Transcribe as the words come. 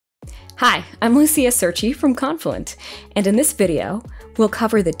Hi, I'm Lucia Cerchie from Confluent, and in this video, we'll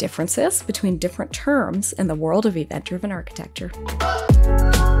cover the differences between different terms in the world of event-driven architecture.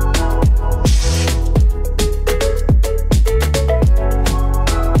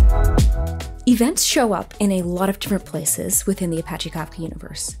 Events show up in a lot of different places within the Apache Kafka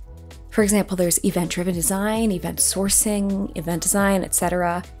universe. For example, there's event-driven design, event sourcing, event design,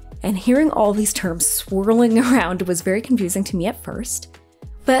 etc. And hearing all these terms swirling around was very confusing to me at first.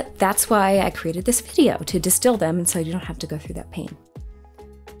 But that's why I created this video, to distill them and so you don't have to go through that pain.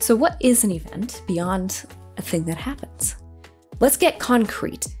 So what is an event beyond a thing that happens? Let's get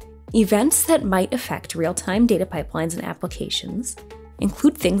concrete. Events that might affect real-time data pipelines and applications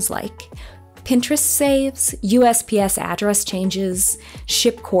include things like Pinterest saves, USPS address changes,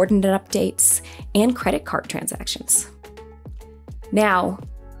 ship coordinate updates, and credit card transactions. Now,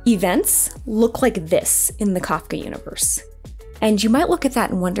 events look like this in the Kafka universe. And you might look at that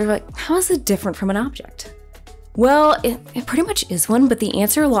and wonder, how is it different from an object? Well, it pretty much is one, but the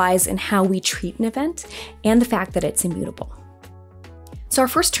answer lies in how we treat an event and the fact that it's immutable. So our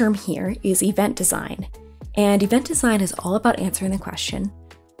first term here is event design. And event design is all about answering the question,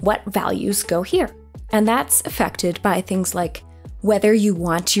 what values go here? And that's affected by things like whether you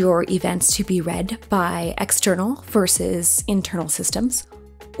want your events to be read by external versus internal systems,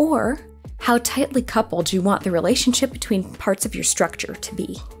 or how tightly coupled you want the relationship between parts of your structure to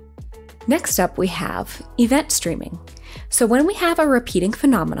be. Next up, we have event streaming. So when we have a repeating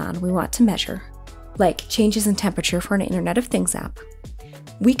phenomenon we want to measure, like changes in temperature for an Internet of Things app,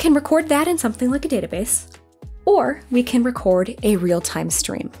 we can record that in something like a database, or we can record a real-time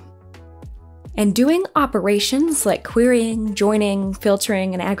stream. And doing operations like querying, joining,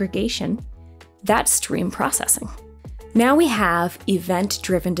 filtering, and aggregation, that's stream processing. Now we have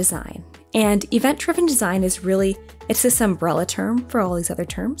event-driven design. And event-driven design is it's this umbrella term for all these other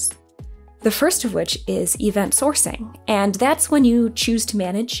terms. The first of which is event sourcing, and that's when you choose to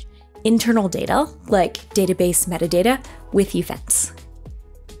manage internal data, like database metadata, with events.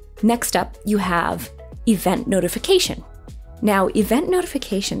 Next up, you have event notification. Now, event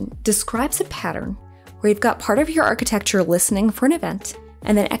notification describes a pattern where you've got part of your architecture listening for an event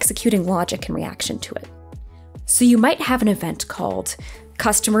and then executing logic in reaction to it. So you might have an event called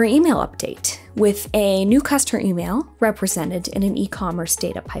customer email update with a new customer email represented in an e-commerce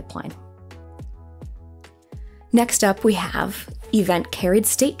data pipeline. Next up, we have event carried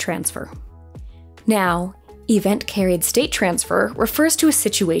state transfer. Now, event carried state transfer refers to a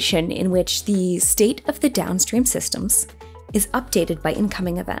situation in which the state of the downstream systems is updated by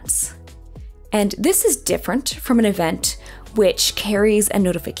incoming events. And this is different from an event which carries a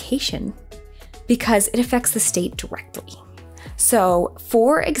notification because it affects the state directly. So,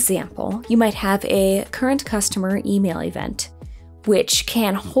 for example, you might have a current customer email event, which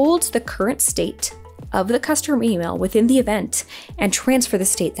can hold the current state of the customer email within the event and transfer the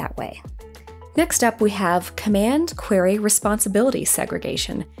state that way. Next up, we have command query responsibility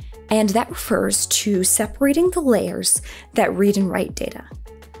segregation, and that refers to separating the layers that read and write data.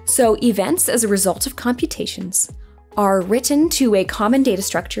 So, events as a result of computations are written to a common data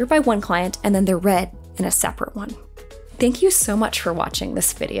structure by one client, and then they're read in a separate one. Thank you so much for watching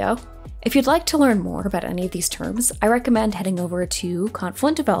this video. If you'd like to learn more about any of these terms, I recommend heading over to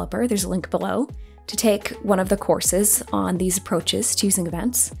Confluent Developer, there's a link below, to take one of the courses on these approaches to using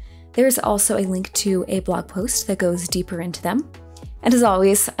events. There's also a link to a blog post that goes deeper into them. And as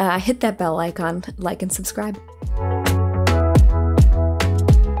always, hit that bell icon, like and subscribe.